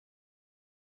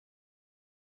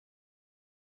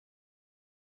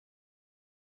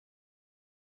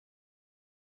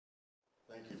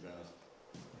Thank you,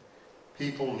 Beth.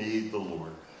 People need the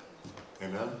Lord.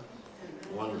 Amen?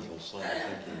 Wonderful song.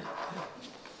 Thank you.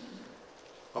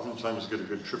 Oftentimes get a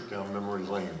good trip down memory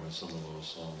lane with some of those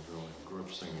songs, really. Grew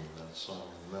up singing that song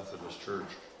in the Methodist Church.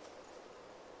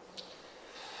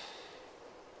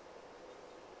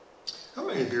 How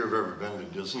many of you have ever been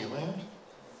to Disneyland?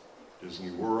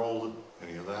 Disney World?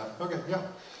 Any of that? Okay, yeah.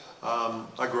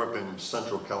 I grew up in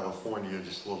Central California,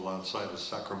 just a little outside of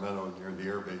Sacramento, near the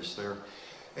air base there.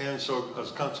 And so,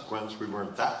 as a consequence, we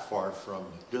weren't that far from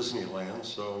Disneyland,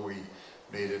 so we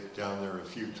made it down there a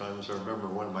few times. I remember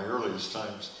one of my earliest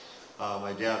times,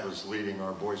 my dad was leading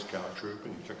our Boy Scout troop,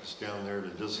 and he took us down there to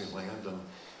Disneyland. And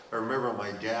I remember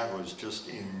my dad was just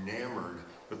enamored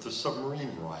with the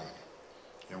submarine ride.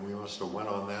 And we must have went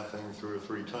on that thing 2 or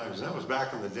 3 times. And that was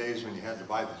back in the days when you had to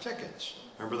buy the tickets.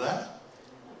 Remember that?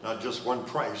 Not just one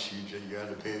price, you had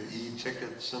to pay the E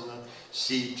tickets and the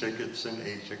C tickets and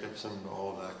A tickets and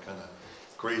all of that kind of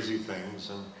crazy things.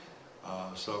 And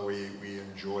so we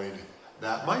enjoyed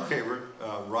that. My favorite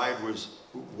ride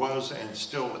was and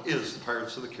still is the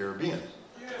Pirates of the Caribbean.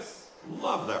 Yes.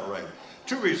 Love that ride.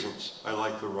 2 reasons I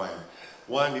like the ride.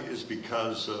 One is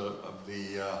because of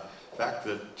the fact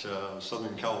that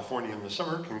Southern California in the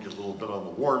summer can get a little bit on the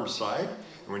warm side.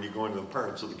 And when you go into the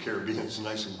Pirates of the Caribbean, it's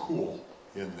nice and cool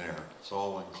in there. It's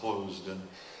all enclosed and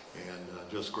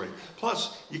just great.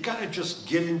 Plus, you gotta just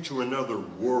get into another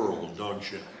world, don't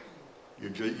you?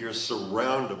 You're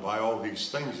surrounded by all these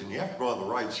things, and you have to go on the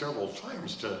ride several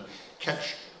times to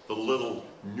catch the little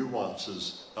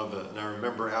nuances of it. And I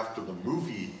remember after the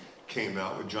movie came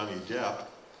out with Johnny Depp,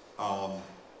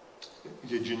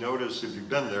 did you notice, if you've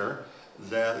been there,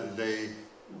 that they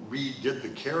redid the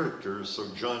characters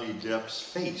so Johnny Depp's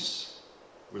face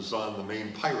was on the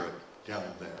main pirate down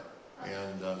there?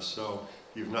 And so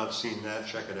if you've not seen that,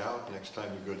 check it out next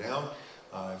time you go down.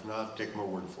 If not, take my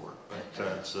word for it.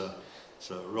 But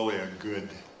it's really a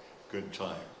good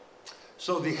time.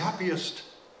 So the happiest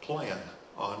plan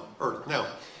on earth. Now,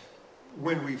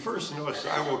 when we first noticed,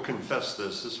 I will confess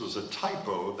this was a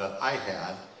typo that I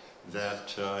had,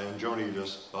 that and Joni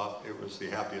just thought it was the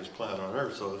happiest plan on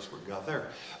earth, so that's what got there.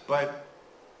 But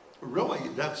really,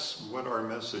 that's what our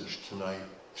message tonight,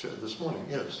 this morning,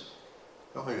 is.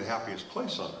 Not only the happiest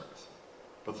place on earth,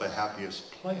 but the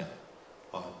happiest plan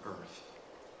on earth.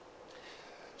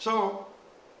 So,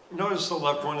 notice the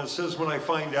left one. It says, when I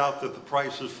find out that the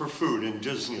prices for food in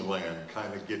Disneyland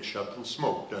kind of get up in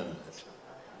smoke, doesn't it?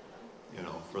 You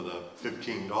know, for the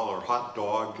 $15 hot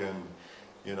dog and,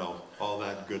 you know, all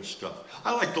that good stuff.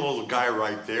 I like the little guy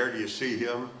right there. Do you see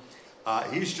him?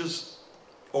 He's just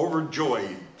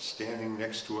overjoyed standing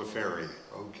next to a ferry.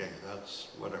 Okay, that's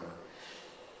whatever.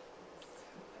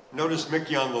 Notice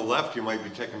Mickey on the left. You might be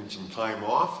taking some time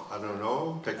off. I don't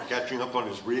know, catching up on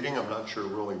his reading. I'm not sure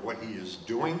really what he is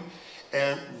doing.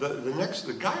 And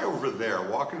the guy over there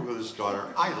walking with his daughter,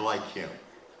 I like him.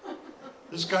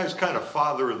 This guy's kind of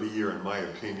father of the year in my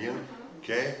opinion.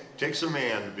 Okay, takes a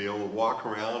man to be able to walk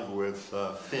around with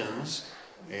fins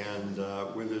and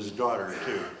with his daughter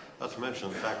too. Not to mention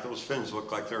the fact those fins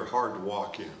look like they're hard to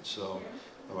walk in. So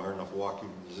hard enough walking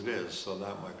as it is. So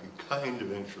that might be kind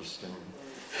of interesting.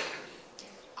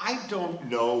 I don't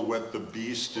know what the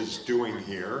beast is doing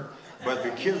here, but the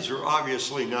kids are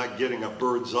obviously not getting a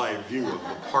bird's eye view of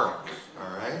the park,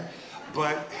 all right?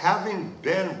 But having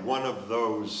been one of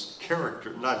those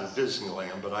characters, not at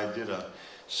Disneyland, but I did a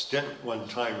stint one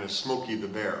time as Smokey the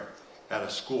Bear at a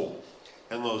school.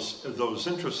 And those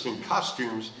interesting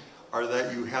costumes are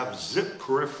that you have zip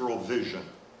peripheral vision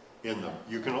in them.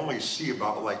 You can only see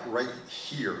about like right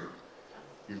here.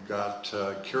 You've got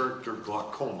character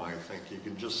glaucoma, I think. You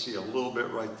can just see a little bit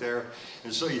right there.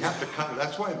 And so you have to kind of,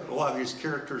 that's why a lot of these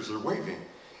characters are waving.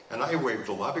 And I waved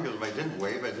a lot because if I didn't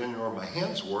wave, I didn't know where my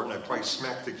hands were, and I probably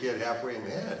smacked the kid halfway in the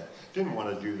head. Didn't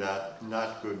want to do that.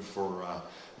 Not good for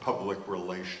public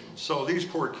relations. So these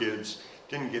poor kids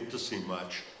didn't get to see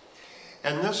much.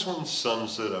 And this one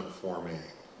sums it up for me.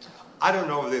 I don't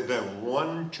know if they've been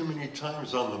one too many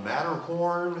times on the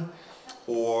Matterhorn,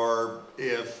 or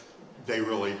if they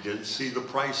really did see the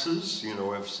prices, you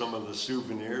know, if some of the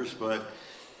souvenirs, but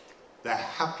the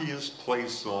happiest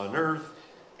place on earth,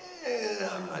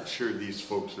 I'm not sure these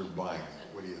folks are buying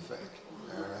it. What do you think?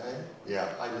 All right? Yeah,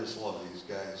 I just love these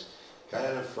guys. Kind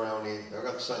of frowny. They've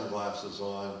got sunglasses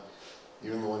on.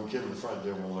 Even the one kid in the front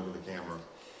didn't want to look at the camera.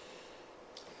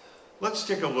 Let's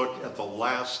take a look at the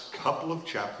last couple of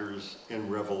chapters in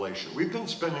Revelation. We've been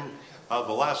spending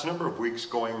the last number of weeks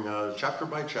going chapter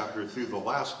by chapter through the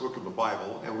last book of the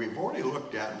Bible, and we've already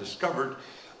looked at and discovered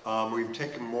we've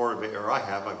taken more of a, or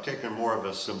I've taken more of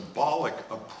a symbolic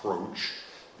approach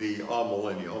the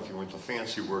amillennial, if you want the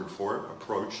fancy word for it,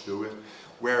 approach to it,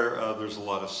 where there's a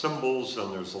lot of symbols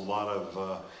and there's a lot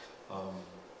of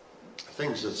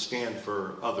things that stand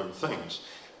for other things.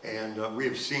 And we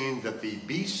have seen that the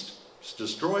beast is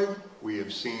destroyed. We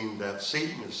have seen that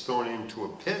Satan is thrown into a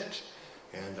pit,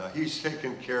 and he's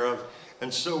taken care of.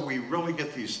 And so we really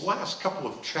get these last couple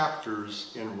of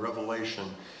chapters in Revelation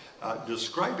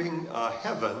describing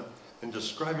heaven and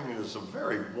describing it as a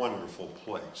very wonderful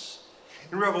place.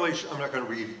 In Revelation, I'm not going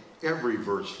to read every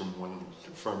verse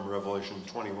from Revelation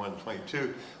 21,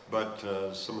 22, but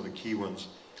some of the key ones.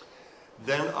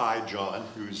 Then I, John,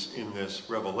 who's in this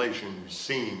revelation, who's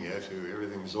seeing it, who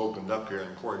everything's opened up here,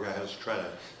 and the poor guy has to try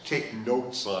to take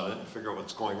notes on it and figure out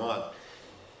what's going on.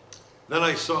 Then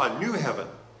I saw a new heaven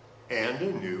and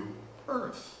a new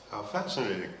earth. How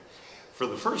fascinating. For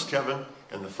the first heaven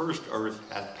and the first earth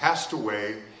had passed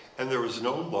away, and there was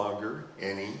no longer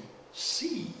any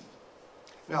sea.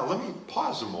 Now, let me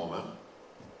pause a moment.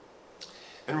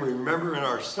 And remember in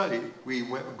our study,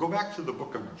 go back to the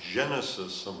book of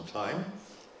Genesis sometime,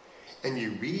 and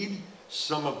you read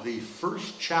some of the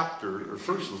first chapter, or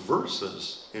first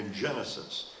verses in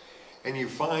Genesis, and you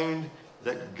find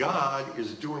that God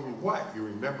is doing what? You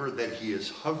remember that he is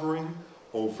hovering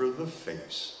over the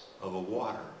face of the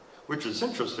water, which is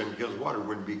interesting because water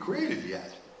wouldn't be created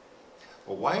yet.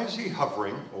 But why is he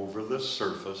hovering over the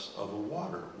surface of the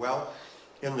water? Well,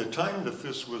 in the time that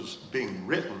this was being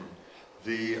written,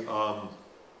 the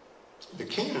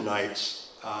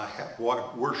Canaanites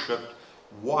worshipped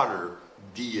water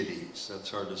deities.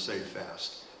 That's hard to say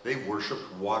fast. They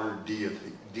worshipped water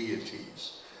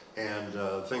deities. And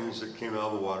things that came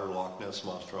out of the water, Loch Ness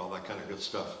Monster, all that kind of good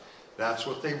stuff. That's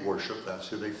what they worshiped. That's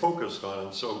who they focused on.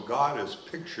 And so God is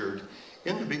pictured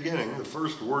in the beginning, the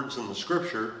first words in the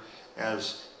scripture,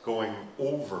 as going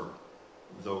over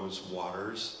those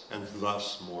waters and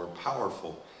thus more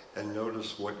powerful. And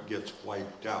notice what gets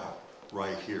wiped out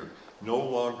right here. No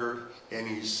longer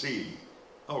any sea.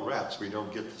 Oh, rats, we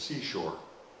don't get the seashore.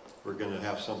 We're going to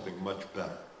have something much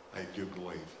better, I do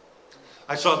believe.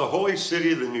 I saw the holy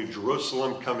city, the New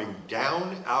Jerusalem, coming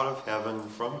down out of heaven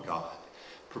from God,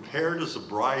 prepared as a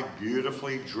bride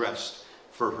beautifully dressed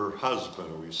for her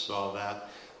husband. We saw that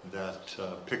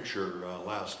picture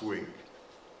last week.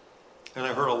 And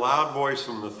I heard a loud voice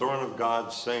from the throne of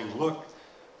God saying, look,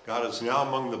 God is now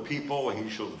among the people, and he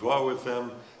shall dwell with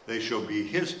them. They shall be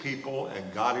his people,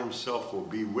 and God himself will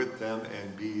be with them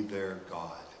and be their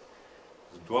God.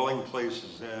 The dwelling place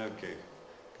is, okay,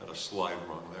 got a slide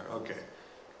wrong there, okay.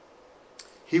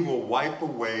 He will wipe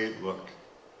away, look,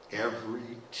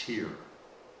 every tear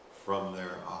from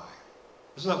their eye.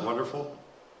 Isn't that wonderful?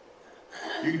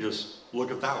 You can just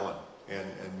look at that one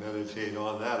and meditate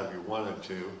on that if you wanted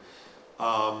to.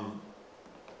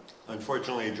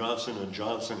 Unfortunately, Johnson &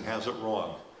 Johnson has it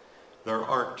wrong. There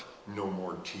aren't no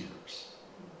more tears,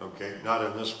 okay? Not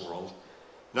in this world,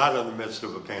 not in the midst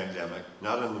of a pandemic,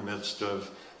 not in the midst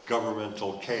of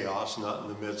governmental chaos, not in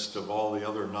the midst of all the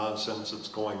other nonsense that's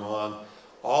going on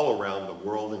all around the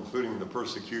world, including the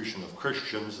persecution of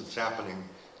Christians that's happening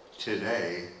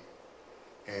today.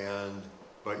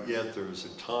 But yet there is a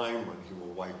time when he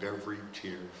will wipe every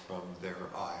tear from their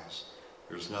eyes.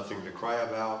 There's nothing to cry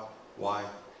about. Why?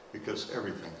 Because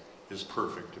everything is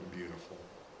perfect and beautiful.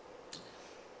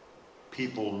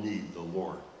 People need the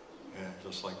Lord. And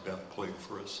just like Beth played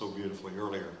for us so beautifully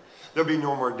earlier. There'll be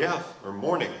no more death or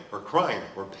mourning or crying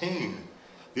or pain.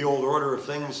 The old order of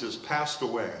things is passed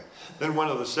away. Then one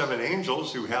of the seven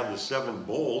angels who had the seven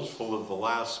bowls full of the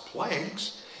last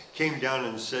plagues came down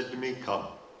and said to me, come,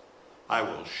 I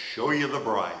will show you the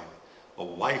bride, the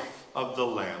wife of the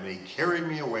Lamb. And he carried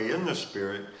me away in the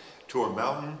Spirit to a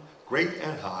mountain great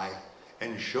and high,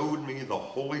 and showed me the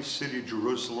holy city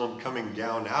Jerusalem coming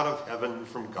down out of heaven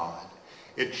from God.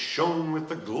 It shone with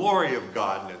the glory of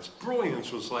God, and its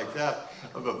brilliance was like that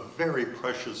of a very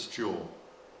precious jewel,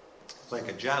 like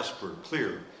a jasper,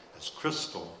 clear as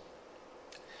crystal.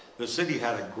 The city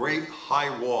had a great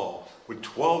high wall with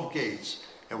 12 gates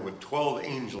and with 12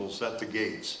 angels at the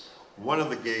gates. One of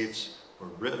the gates were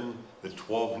written the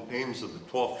 12 names of the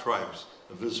 12 tribes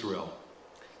of Israel.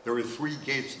 There were 3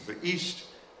 gates at the east,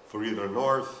 3 to the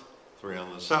north, 3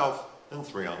 on the south, and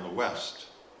 3 on the west.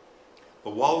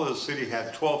 The wall of the city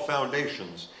had 12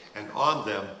 foundations, and on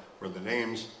them were the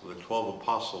names of the 12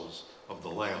 apostles of the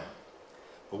Lamb.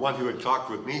 The one who had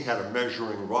talked with me had a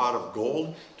measuring rod of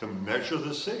gold to measure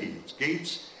the city, its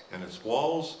gates and its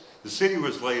walls. The city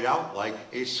was laid out like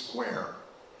a square,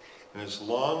 and as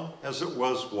long as it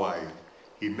was wide.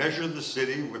 He measured the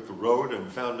city with the road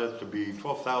and found it to be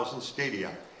 12,000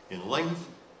 stadia in length,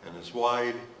 and as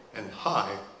wide and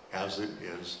high as it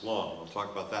is long. We'll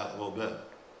talk about that in a little bit.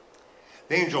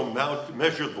 The angel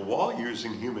measured the wall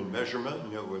using human measurement,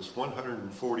 and it was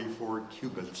 144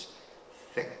 cubits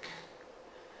thick.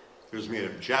 It was made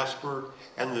of jasper,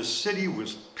 and the city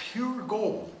was pure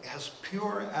gold, as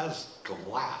pure as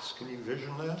glass. Can you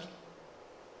vision that?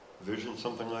 Vision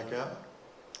something like that?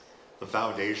 The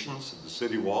foundations of the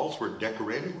city walls were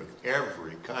decorated with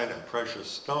every kind of precious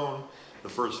stone. The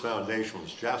first foundation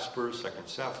was jasper, second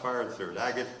sapphire, third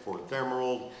agate, fourth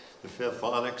emerald, the fifth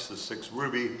onyx, the sixth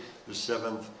ruby, the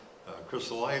seventh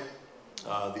chrysolite,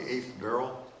 the eighth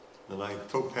beryl, the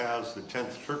ninth topaz, the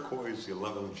 10th turquoise, the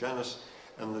 11th janus,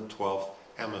 and the 12th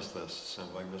amethyst. And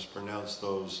if I mispronounce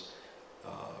those,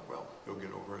 well, you'll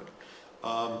get over it.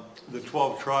 The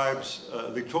 12 tribes,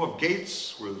 the 12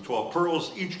 gates were the 12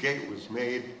 pearls. Each gate was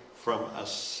made from a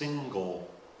single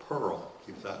pearl.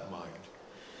 Keep that in mind.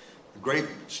 The great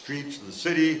streets of the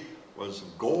city was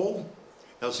of gold.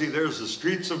 Now see, there's the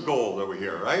streets of gold over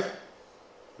here, right?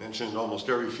 Mentioned almost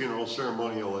every funeral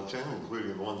ceremony you'll attend,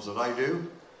 including the ones that I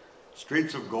do.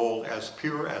 Streets of gold as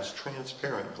pure as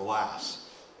transparent glass.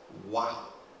 Wow.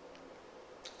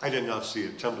 I did not see a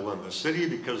temple in the city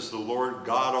because the Lord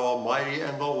God Almighty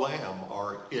and the Lamb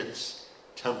are its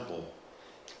temple.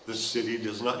 The city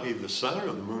does not need the sun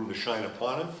or the moon to shine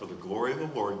upon it, for the glory of the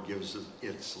Lord gives it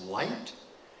its light,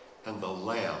 and the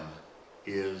Lamb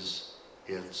is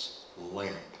its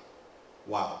lamp.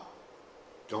 Wow.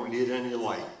 Don't need any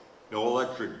light. No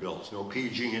electric bills, no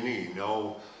PG&E,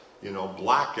 no,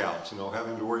 blackouts, no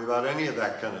having to worry about any of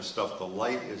that kind of stuff. The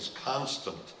light is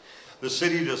constant. The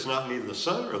city does not need the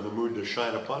sun or the moon to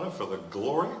shine upon it, for the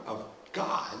glory of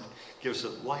God gives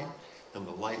it light, and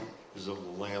the light is of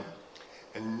the Lamb.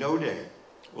 And no day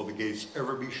will the gates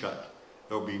ever be shut.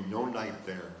 There will be no night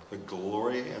there. The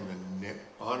glory and the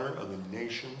honor of the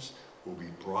nations will be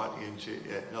brought into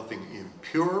it. Nothing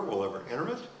impure will ever enter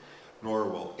it, nor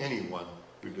will anyone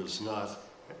who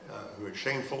who is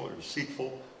shameful or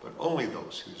deceitful, but only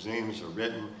those whose names are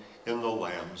written in the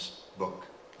Lamb's book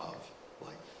of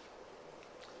life.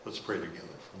 Let's pray together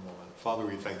for a moment. Father,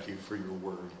 we thank you for your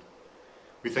word.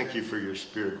 We thank you for your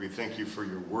spirit. We thank you for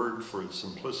your word, for its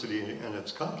simplicity and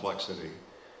its complexity.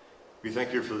 We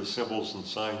thank you for the symbols and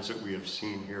signs that we have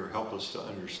seen here. Help us to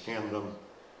understand them.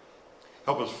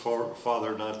 Help us,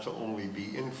 Father, not to only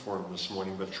be informed this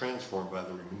morning, but transformed by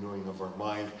the renewing of our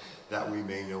mind, that we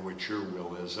may know what your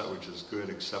will is, that which is good,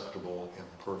 acceptable, and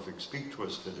perfect. Speak to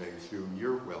us today through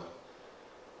your will,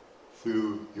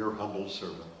 through your humble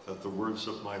servant, that the words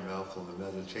of my mouth and the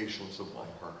meditations of my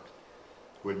heart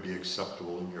would be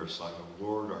acceptable in your sight, O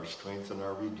Lord, our strength and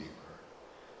our Redeemer.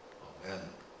 Amen.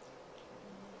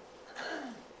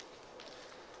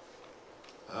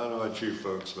 I don't know about you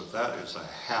folks, but that is a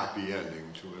happy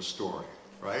ending to a story,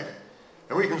 right?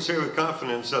 And we can say with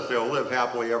confidence that they'll live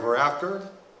happily ever after?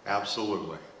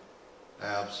 Absolutely.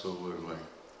 Absolutely.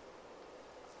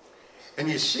 And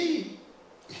you see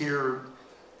here,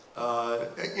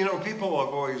 people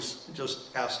have always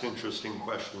just asked interesting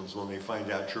questions when they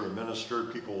find out you're a minister.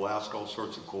 People will ask all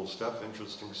sorts of cool stuff,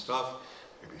 interesting stuff,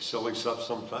 maybe silly stuff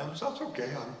sometimes. That's okay.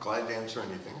 I'm glad to answer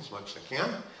anything as much as I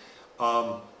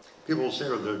can. People will say,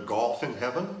 are there golf in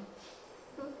heaven?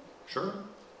 Sure.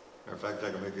 Matter of fact, I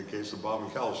can make a case of Bob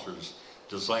McAllister's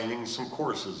designing some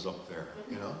courses up there,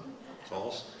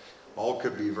 It's all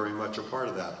could be very much a part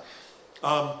of that.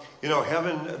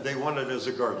 Heaven, they want it as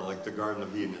a garden, like the Garden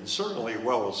of Eden. And certainly,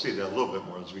 we'll see that a little bit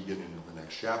more as we get into the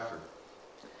next chapter.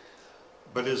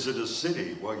 But is it a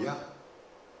city? Well, yeah.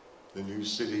 The new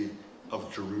city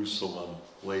of Jerusalem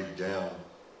laid down.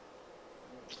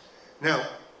 Now,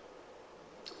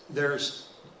 there's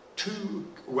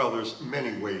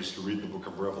many ways to read the book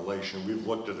of Revelation. We've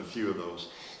looked at a few of those.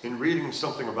 In reading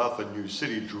something about the new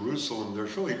city, Jerusalem,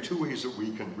 there's really two ways that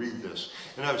we can read this.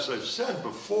 And as I've said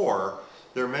before,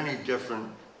 there are many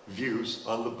different views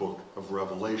on the book of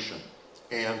Revelation.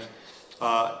 And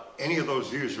any of those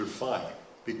views are fine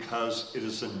because it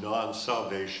is a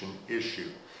non-salvation issue.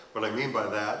 What I mean by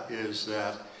that is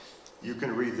that you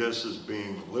can read this as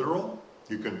being literal,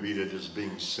 you can read it as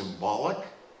being symbolic,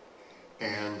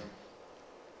 and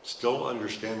still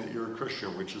understand that you're a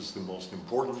Christian, which is the most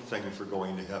important thing for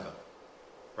going to heaven,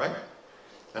 right?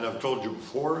 And I've told you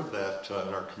before that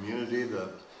in our community, the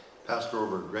pastor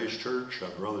over at Grace Church,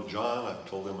 Brother John, I've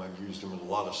told him I've used him in a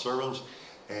lot of sermons,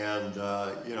 and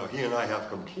he and I have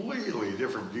completely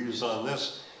different views on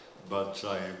this, but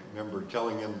I remember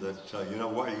telling him that,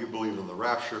 you believe in the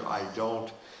rapture, I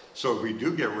don't. So if we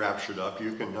do get raptured up,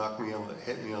 you can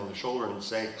hit me on the shoulder and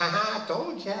say, "Ha,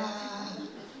 told ya."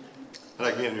 And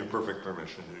I gave you perfect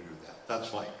permission to do that. That's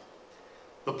fine.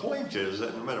 The point is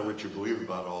that no matter what you believe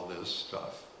about all this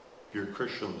stuff, if you're a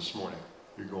Christian this morning,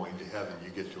 you're going to heaven.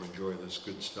 You get to enjoy this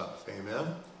good stuff. Amen?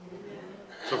 Amen.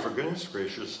 So for goodness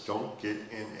gracious, don't get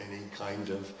in any kind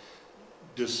of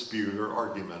dispute or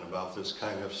argument about this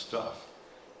kind of stuff.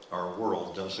 Our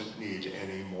world doesn't need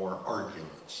any more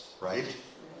arguments, right?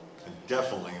 And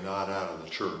definitely not out of the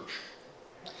church.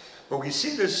 But we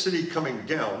see this city coming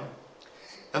down,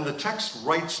 and the text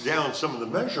writes down some of the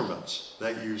measurements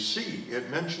that you see. It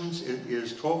mentions it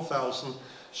is 12,000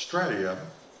 stadia,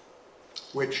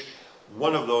 which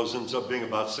one of those ends up being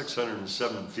about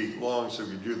 607 feet long. So if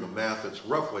you do the math, it's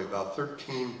roughly about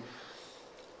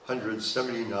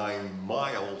 1,379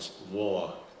 miles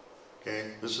long.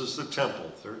 Okay, this is the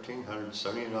temple,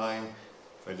 1,379,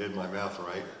 if I did my math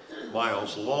right,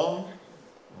 miles long,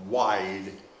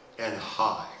 wide, and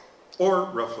high, or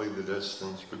roughly the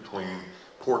distance between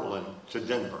Portland to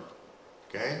Denver.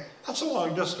 Okay, that's a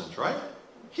long distance, right?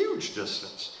 Huge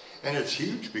distance. And it's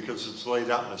huge because it's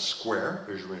laid out in a square,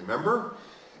 as you remember.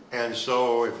 And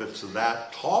so if it's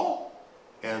that tall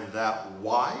and that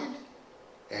wide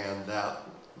and that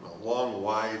long,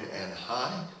 wide, and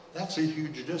high, that's a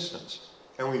huge distance.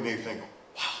 And we may think,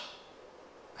 wow,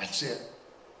 that's it.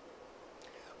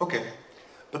 Okay,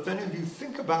 but then if you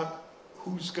think about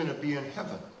who's going to be in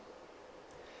heaven,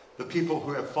 the people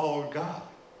who have followed God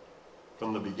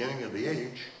from the beginning of the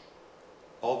age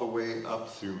all the way up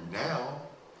through now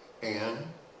and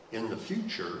in the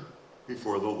future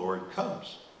before the Lord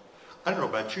comes. I don't know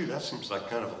about you, that seems like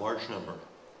kind of a large number.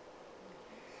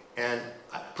 And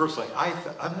personally,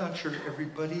 I'm not sure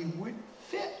everybody would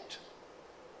fit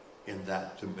in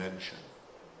that dimension.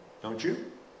 Don't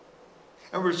you?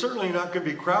 And we're certainly not going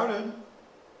to be crowded.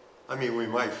 I mean, we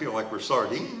might feel like we're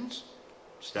sardines,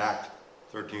 stacked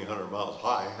 1,300 miles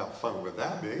high. How fun would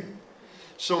that be?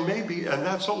 So maybe, and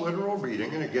that's a literal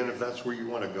reading, and again, if that's where you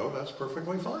want to go, that's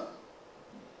perfectly fine.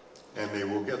 And they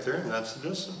will get there, and that's the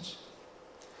distance.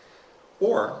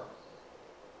 Or,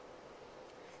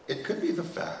 it could be the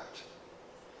fact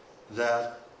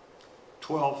that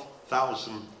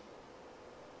 12,000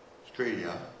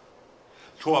 stadia,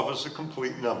 12 is a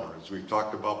complete number, as we've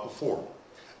talked about before.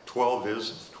 12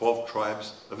 is 12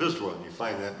 tribes of Israel, and you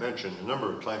find that mentioned a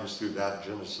number of times through that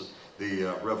Genesis, the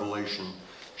Revelation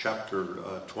chapter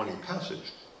 20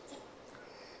 passage.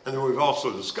 And then we've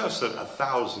also discussed that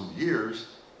 1,000 years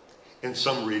in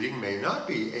some reading may not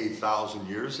be 1,000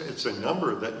 years. It's a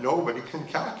number that nobody can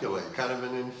calculate, kind of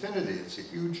an infinity. It's a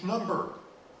huge number.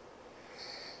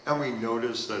 And we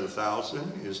notice that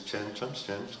 1,000 is 10 times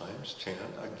 10 times 10,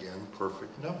 again,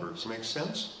 perfect numbers. Make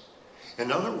sense?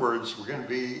 In other words, we're going to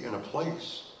be in a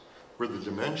place where the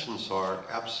dimensions are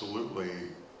absolutely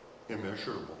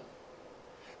immeasurable,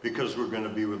 because we're going to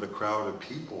be with a crowd of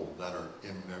people that are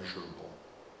immeasurable.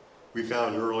 We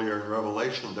found earlier in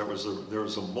Revelation there was a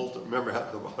remember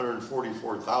the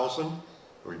 144,000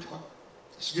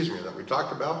 that we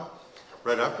talked about?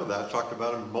 Right after that, talked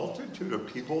about a multitude of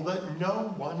people that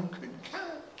no one could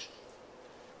count.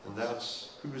 And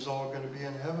that's who's all going to be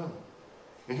in heaven.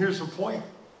 And here's the point.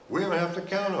 We don't have to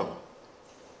count them.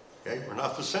 Okay? We're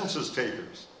not the census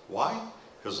takers. Why?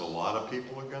 Because a lot of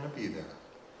people are going to be there.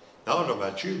 Now, I don't know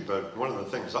about you, but one of the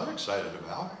things I'm excited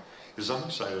about is I'm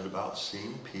excited about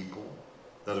seeing people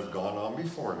that have gone on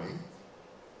before me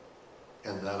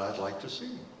and that I'd like to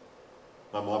see.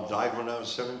 My mom died when I was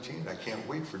 17. I can't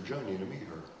wait for Joni to meet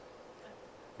her.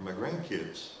 And my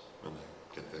grandkids, when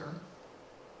they get there.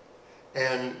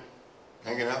 And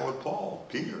hanging out with Paul,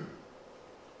 Peter,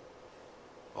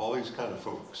 all these kind of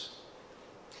folks.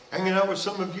 Hanging out with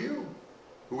some of you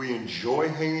who we enjoy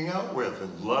hanging out with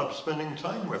and love spending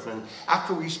time with. And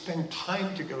after we spend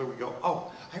time together, we go,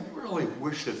 oh, I really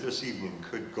wish that this evening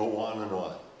could go on and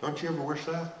on. Don't you ever wish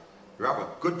that? You're out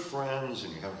with good friends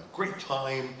and you're having a great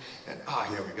time, and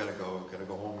yeah, we gotta go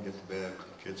home and get to bed, put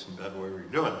the kids in bed, whatever you're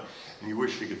doing, and you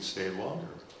wish you could stay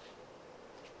longer.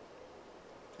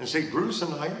 And say, Bruce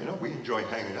and I, we enjoy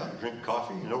hanging out, drink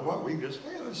coffee. You know what? We just,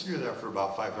 let's do that for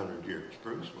about 500 years.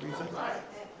 Bruce, what do you think?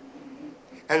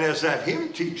 And as that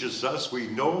hymn teaches us, we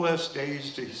no less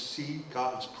days to see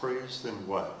God's praise than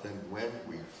what? Than when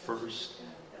we first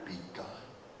begun.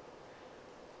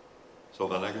 So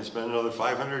then I can spend another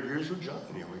 500 years with John.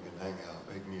 We can hang out,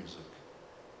 make music.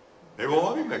 Maybe we'll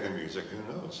all be making music, who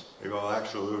knows? Maybe I'll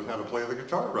actually learn how to play the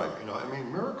guitar right.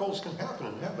 Miracles can happen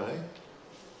in heaven, eh?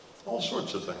 All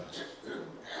sorts of things.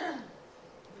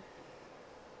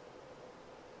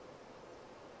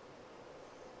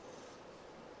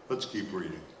 Let's keep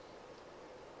reading.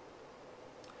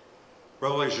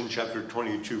 Revelation chapter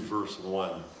 22, verse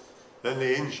 1. Then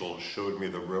the angel showed me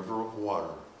the river of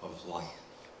water of life,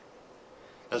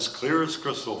 as clear as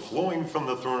crystal, flowing from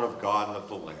the throne of God and of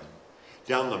the Lamb.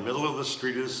 Down the middle of the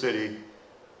street of the city,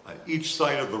 on each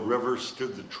side of the river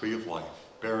stood the tree of life,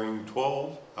 bearing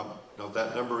 12, note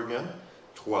that number again,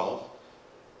 12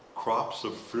 crops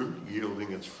of fruit,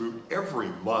 yielding its fruit every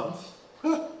month.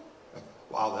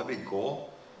 Wow, that'd be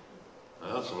cool.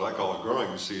 That's what I call a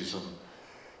growing season.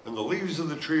 And the leaves of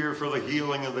the tree are for the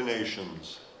healing of the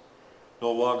nations.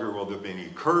 No longer will there be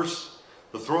any curse.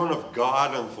 The throne of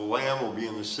God and the Lamb will be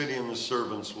in the city, and the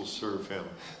servants will serve him.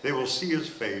 They will see his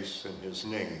face, and his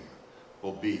name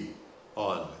will be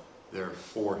on their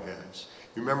foreheads.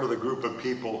 You remember the group of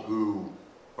people who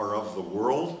are of the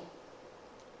world,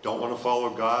 don't want to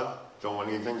follow God, don't want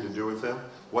anything to do with him?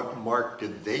 What mark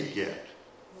did they get?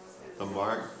 The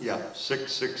mark, yeah,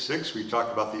 666. We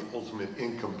talked about the ultimate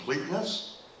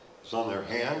incompleteness. It's on their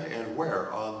hand, and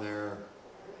where? On their,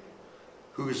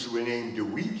 whose name do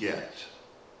we get?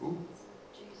 Ooh,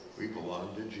 we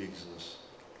belong to Jesus.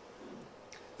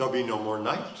 There'll be no more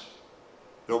night.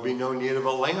 There'll be no need of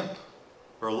a lamp,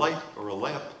 or a light, or a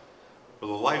lamp, or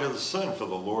the light of the sun, for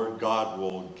the Lord God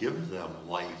will give them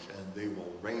light, and they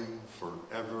will reign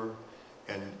forever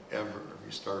and ever. If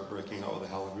you start breaking out with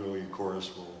a hallelujah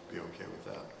chorus, we'll be okay with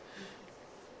that.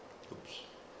 Oops.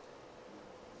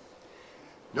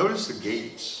 Notice the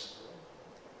gates.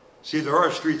 See, there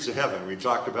are streets of heaven we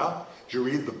talked about. Did you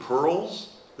read the pearls?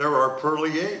 There are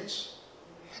pearly gates.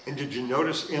 And did you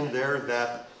notice in there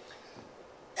that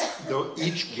though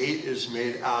each gate is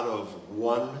made out of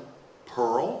one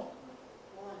pearl?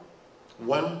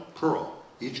 One pearl.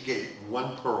 Each gate,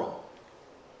 one pearl.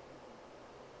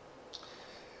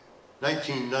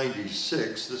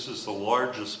 1996, this is the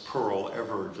largest pearl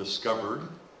ever discovered.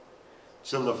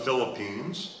 It's in the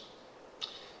Philippines.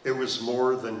 It was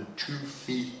more than 2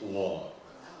 feet long.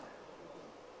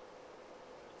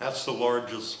 That's the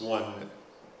largest one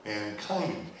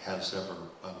mankind has ever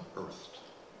unearthed.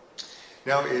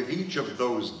 Now, if each of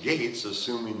those gates,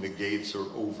 assuming the gates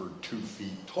are over 2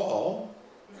 feet tall,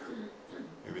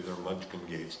 maybe they're Munchkin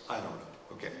gates, I don't know.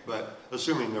 Okay, but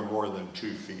assuming they're more than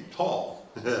 2 feet tall,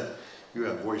 you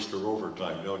have oyster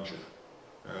overtime, don't you?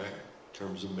 All right, in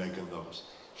terms of making those.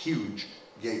 Huge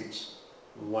gates,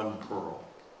 one pearl.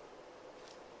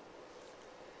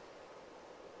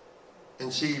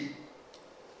 And see,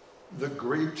 the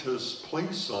greatest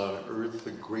place on earth,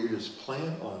 the greatest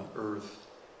plant on earth,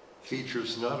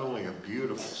 features not only a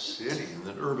beautiful city in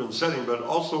an urban setting, but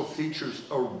also features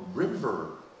a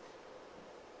river.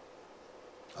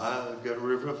 I've got a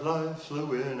river of life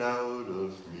flowing out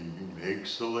of me,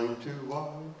 makes the lame to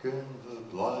walk and the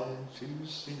blind to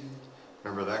see.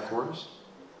 Remember that chorus?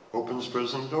 Opens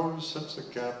prison doors, sets the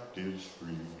captives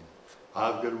free.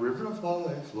 I've got a river of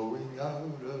life flowing out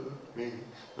of me.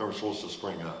 Now we're supposed to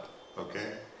spring up,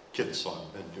 okay? Kids song,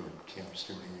 been doing camps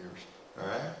too many years, all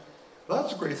right? Well,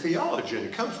 that's a great theology, and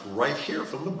it comes right here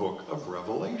from the book of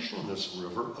Revelation, this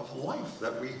river of life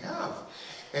that we have.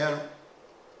 And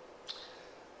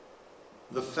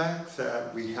the fact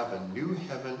that we have a new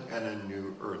heaven and a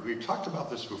new earth. We've talked about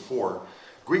this before.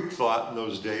 Greek thought in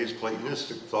those days,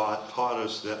 Platonistic thought, taught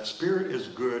us that spirit is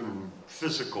good and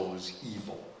physical is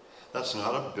evil. That's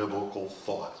not a biblical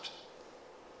thought.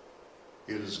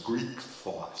 It is Greek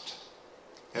thought.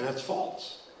 And it's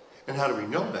false. And how do we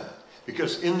know that?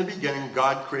 Because in the beginning,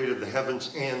 God created the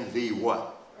heavens and the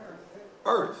what?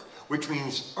 Earth. Which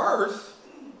means earth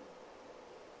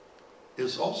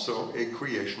is also a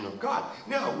creation of God.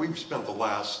 Now, we've spent the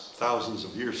last thousands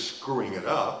of years screwing it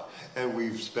up, and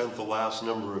we've spent the last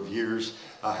number of years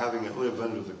having it live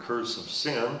under the curse of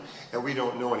sin, and we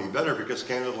don't know any better because,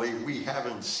 candidly, we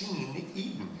haven't seen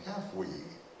Eden, have we?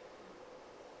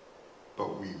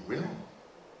 But we will.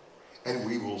 And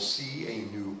we will see a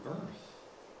new earth.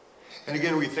 And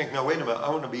again, we think, now wait a minute, I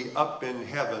want to be up in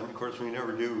heaven. Of course, we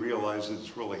never do realize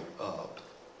it's really up.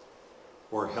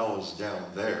 Or hell is down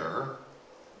there.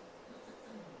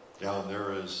 Down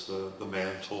there is the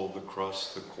mantle, the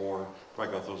crust, the core.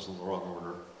 Probably got those in the wrong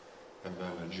order. Haven't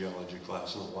been in a geology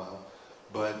class in a while.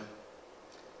 But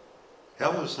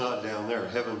hell is not down there.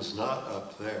 Heaven's not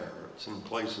up there. It's in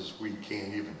places we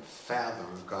can't even fathom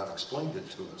if God explained it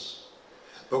to us.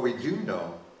 But we do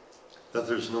know that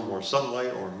there's no more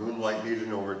sunlight or moonlight needed,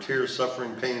 no more tears,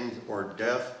 suffering, pain, or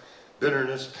death,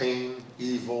 bitterness, pain,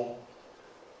 evil.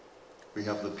 We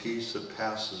have the peace that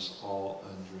passes all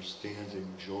understanding,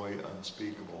 joy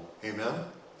unspeakable. Amen?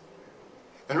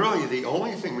 And really, the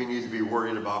only thing we need to be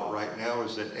worried about right now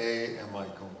is that, A, am I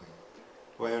going?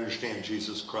 Do I understand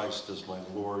Jesus Christ as my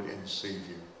Lord and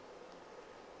Savior?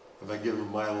 Have I given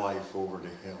my life over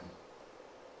to Him?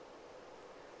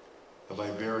 Have I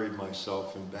buried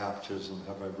myself in baptism?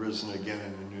 Have I risen again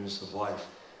in the newness of life?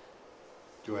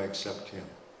 Do I accept him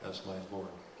as my Lord?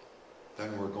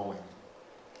 Then we're going.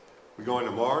 We're going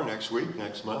tomorrow, next week,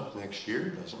 next month, next year.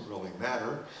 Doesn't really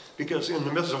matter. Because in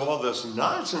the midst of all this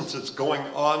nonsense that's going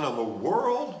on in the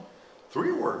world,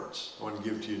 3 words I want to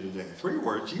give to you today. 3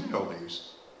 words, you know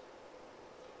these.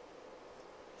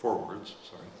 4 words,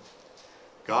 sorry.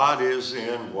 God is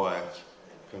in what?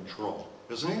 Control.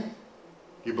 Isn't he?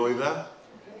 Do you believe that?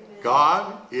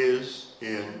 God is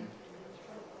in,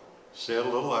 say it a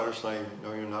little louder so I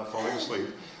know you're not falling asleep.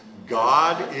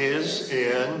 God is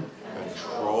in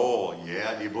control.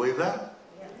 Yeah, do you believe that?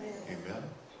 Amen.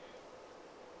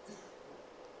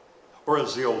 Or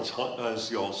as the old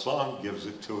song gives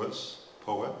it to us,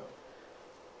 poet,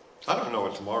 I don't know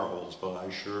what tomorrow holds, but I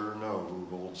sure know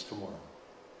who holds tomorrow.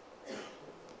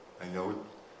 I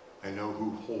know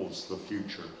who holds the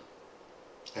future.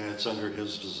 And it's under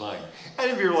his design.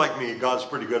 And if you're like me, God's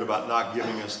pretty good about not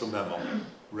giving us the memo,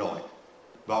 really,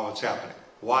 about what's happening.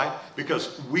 Why?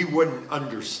 Because we wouldn't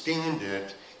understand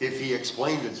it if he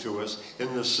explained it to us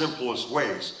in the simplest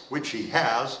ways, which he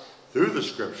has through the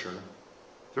scripture,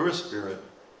 through his spirit.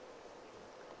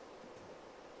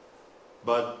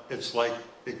 But it's like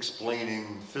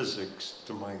explaining physics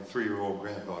to my 3-year-old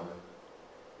granddaughter.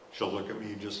 She'll look at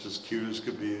me just as cute as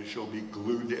could be, and she'll be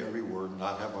glued to every word,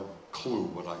 not have a clue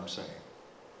what I'm saying.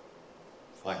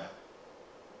 Fine.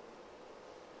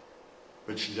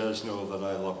 But she does know that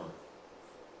I love her.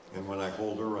 And when I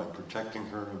hold her, I'm protecting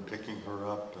her and picking her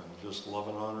up and just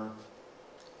loving on her.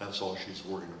 That's all she's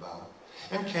worried about.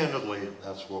 And candidly,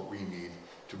 that's what we need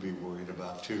to be worried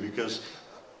about too,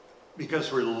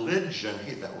 because religion, I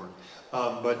hate that word,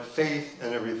 but faith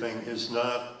and everything is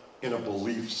not in a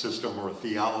belief system or a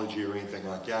theology or anything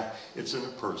like that. It's in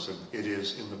a person. It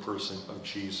is in the person of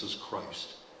Jesus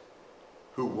Christ,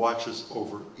 who watches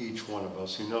over each one of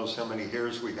us. He knows how many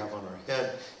hairs we have on our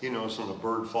head. He knows when a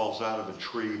bird falls out of a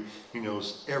tree. He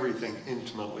knows everything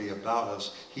intimately about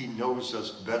us. He knows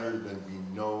us better than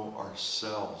we know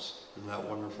ourselves. Isn't that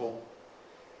wonderful?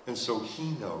 And so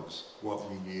he knows what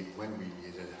we need, when we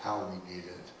need it, how we need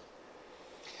it.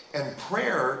 And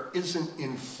prayer isn't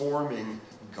informing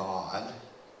God,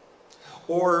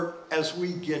 or as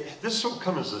we get, this will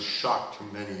come as a shock to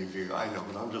many of you, I know,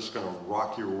 but I'm just going to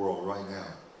rock your world right now.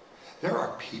 There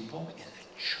are people in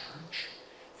the church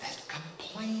that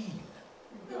complain.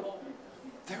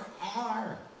 There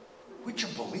are. Would you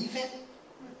believe it?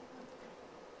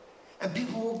 And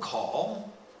people will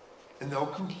call and they'll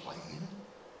complain.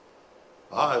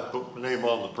 I put my name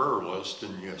on the prayer list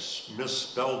and you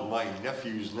misspelled my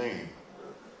nephew's name.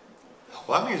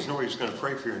 Well, that means nobody's going to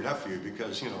pray for your nephew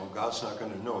because, God's not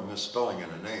going to know a misspelling in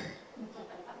a name.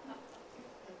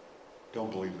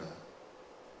 Don't believe that.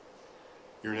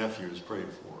 Your nephew is prayed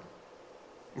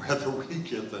for, whether we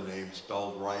get the name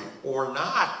spelled right or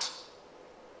not.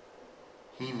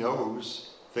 He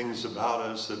knows things about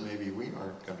us that maybe we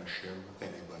aren't going to share with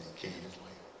anybody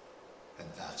candidly, and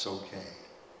that's okay.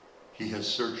 He has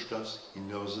searched us. He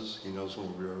knows us. He knows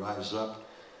when we rise up,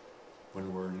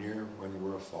 when we're near, when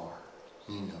we're afar.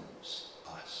 He knows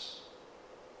us.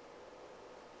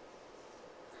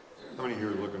 How many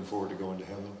here are looking forward to going to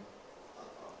heaven?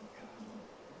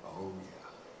 Oh,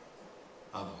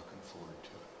 yeah. I'm looking forward to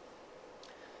it.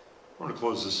 I want to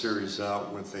close the series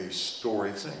out with a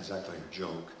story. It's not exactly a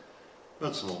joke, but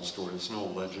it's an old story. It's an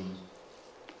old legend.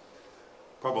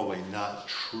 Probably not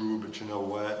true, but you know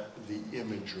what? The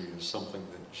imagery is something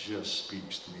that just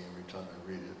speaks to me every time I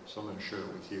read it. So I'm going to share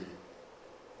it with you.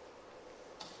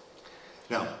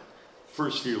 Now,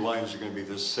 first few lines are going to be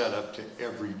the setup to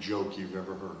every joke you've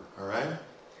ever heard, all right?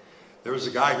 There was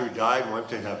a guy who died and went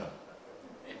to heaven.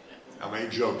 How many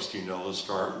jokes do you know? Let's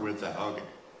start with that. Okay.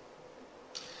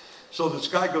 So this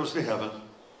guy goes to heaven.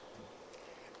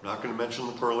 I'm not going to mention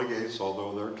the pearly gates,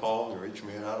 although they're tall. They're each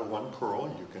made out of one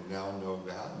pearl. You can now know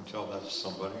that and tell that to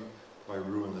somebody. If I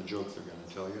ruin the joke they're going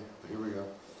to tell you. But here we go.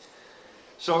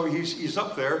 So he's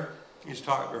up there. He's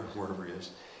talking, or wherever he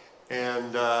is.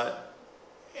 And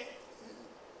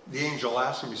the angel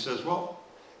asks him, he says, well,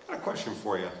 I got a question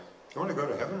for you. You want to go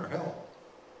to heaven or hell?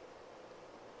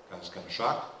 The guy's kind of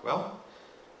shocked. Well,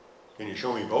 can you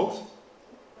show me both?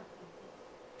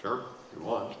 Sure, if you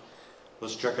want.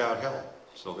 Let's check out hell.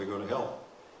 So they go to hell.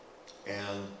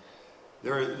 And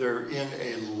they're in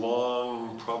a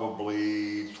long,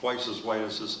 probably twice as wide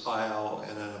as this aisle,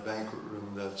 and in a banquet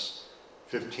room that's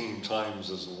 15 times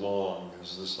as long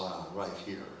as this aisle right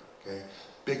here. Okay?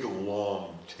 Big,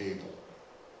 long table.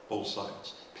 Both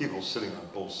sides. People sitting on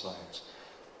both sides.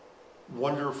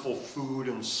 Wonderful food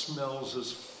and smells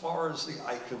as far as the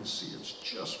eye can see. It's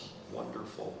just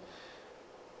wonderful.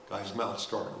 Guy's mouth's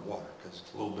starting to water because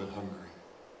he's a little bit hungry.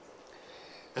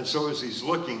 And so as he's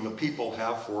looking, the people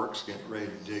have forks getting ready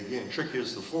to dig in. Trick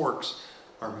is the forks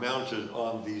are mounted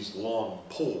on these long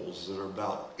poles that are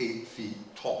about 8 feet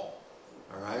tall,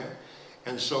 all right?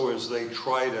 And so as they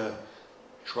try to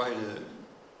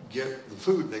get the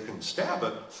food, they can stab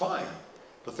it, fine,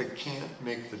 but they can't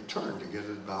make the turn to get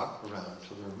it back around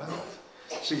to their mouth.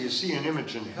 So you see an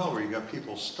image in hell where you got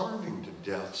people starving to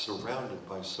death, surrounded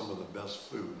by some of the best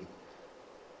food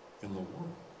in the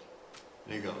world.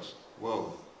 And he goes,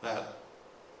 whoa, that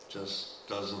just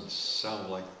doesn't sound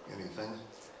like anything.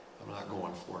 I'm not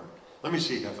going for it. Let me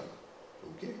see heaven.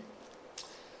 Okay.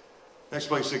 Next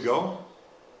place they go,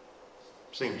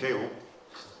 same table,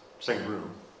 same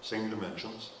room, same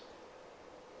dimensions,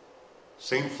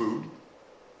 same food,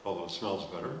 although it smells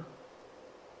better,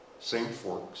 same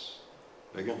forks,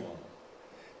 big and long.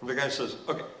 And the guy says,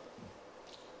 okay,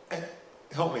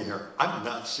 help me here. I'm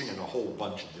not seeing a whole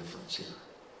bunch of difference here.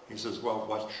 He says, well,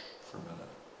 watch for a minute.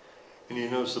 And you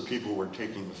notice the people were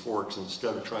taking the forks,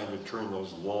 instead of trying to turn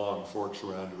those long forks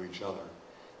around to each other,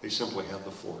 they simply had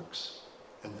the forks,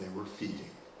 and they were feeding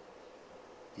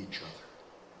each other.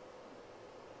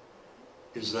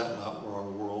 Is that not where our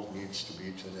world needs to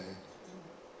be today?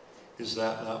 Is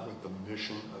that not what the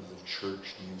mission of the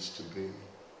church needs to be?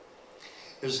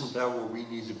 Isn't that what we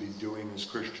need to be doing as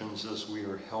Christians as we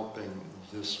are helping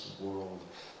this world?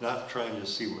 Not trying to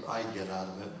see what I get out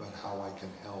of it, but how I can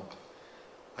help.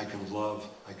 I can love,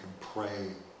 I can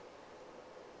pray,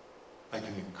 I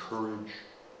can encourage,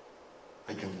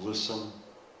 I can listen,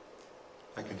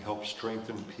 I can help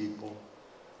strengthen people.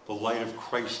 The light of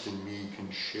Christ in me can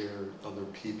share other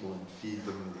people and feed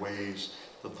them in ways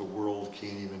that the world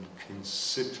can't even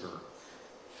consider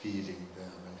feeding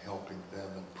them and helping them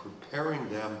and preparing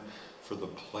them for the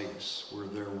place where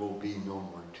there will be no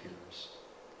more tears.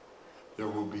 There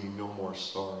will be no more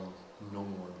sorrow, no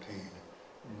more pain,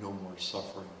 no more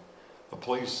suffering. A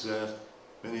place that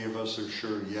many of us are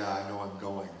sure, yeah, I know I'm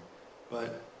going,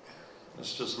 but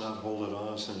let's just not hold it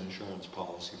on as an insurance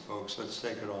policy, folks. Let's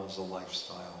take it on as a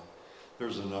lifestyle.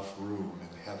 There's enough room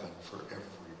in heaven for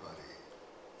everybody.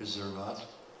 Is there not?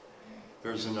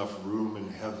 There's enough room in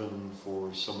heaven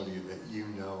for somebody that you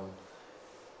know,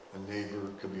 a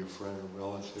neighbor, could be a friend, a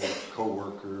relative,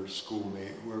 co-worker,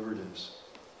 schoolmate, whoever it is.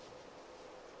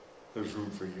 There's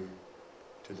room for you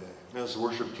today. And as the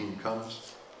worship team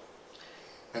comes,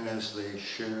 and as they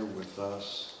share with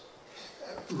us,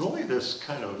 really this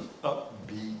kind of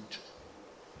upbeat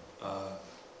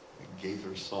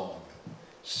Gaither song.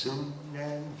 Soon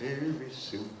and very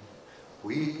soon,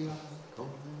 we are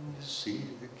going to see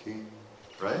the King.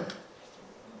 Right?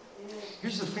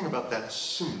 Here's the thing about that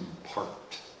soon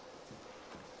part.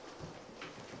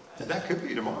 And that could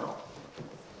be tomorrow.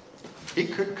 He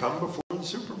could come before the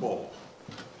Super Bowl.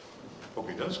 Hope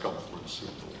he does come before the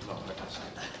Super Bowl. No, I can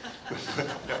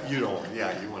say. You don't,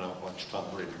 yeah, you want to watch Tom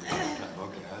Brady all the time.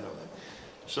 Okay, I know that.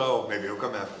 So maybe he'll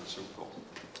come after the Super Bowl.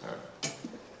 All right.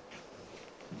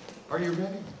 Are you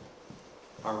ready?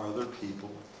 Are other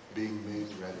people being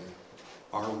made ready?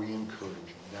 Are we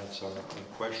encouraging? That's our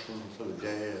question for the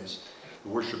day as the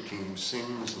worship team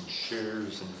sings and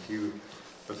shares, and if you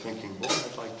are thinking, boy,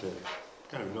 I'd like to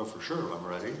kind of know for sure I'm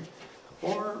ready,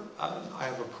 or I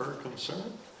have a prayer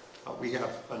concern. We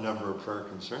have a number of prayer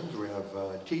concerns. We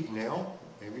have Teed Nail,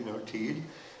 maybe you know Teed.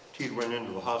 Teed went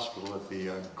into the hospital at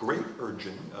the great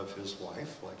urging of his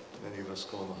wife, like many of us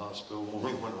go in the hospital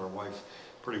only when our wife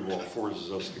pretty well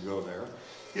forces us to go there.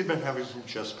 He'd been having some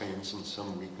chest pains and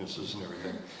some weaknesses and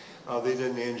everything. They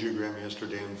did an angiogram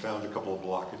yesterday and found a couple of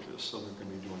blockages, so they're going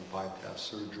to be doing bypass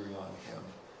surgery on him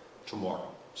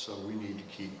tomorrow. So we need to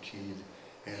keep Teed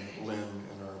and Lynn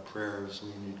in our prayers.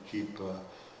 We need to keep the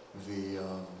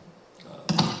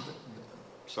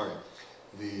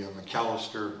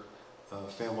McAllister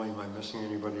family. Am I missing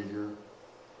anybody here?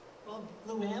 Well,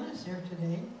 Luann is here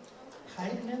today,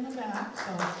 hiding in the back,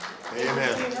 so.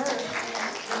 Amen.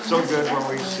 So good when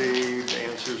we see the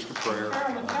answers to prayer.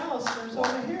 Carol McAllister's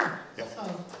over here. Yeah. So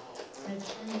make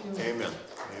sure you do it. Amen.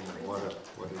 Amen. What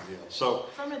a deal. So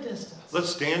from a distance. let's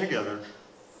stand together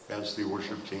as the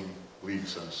worship team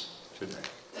leads us today.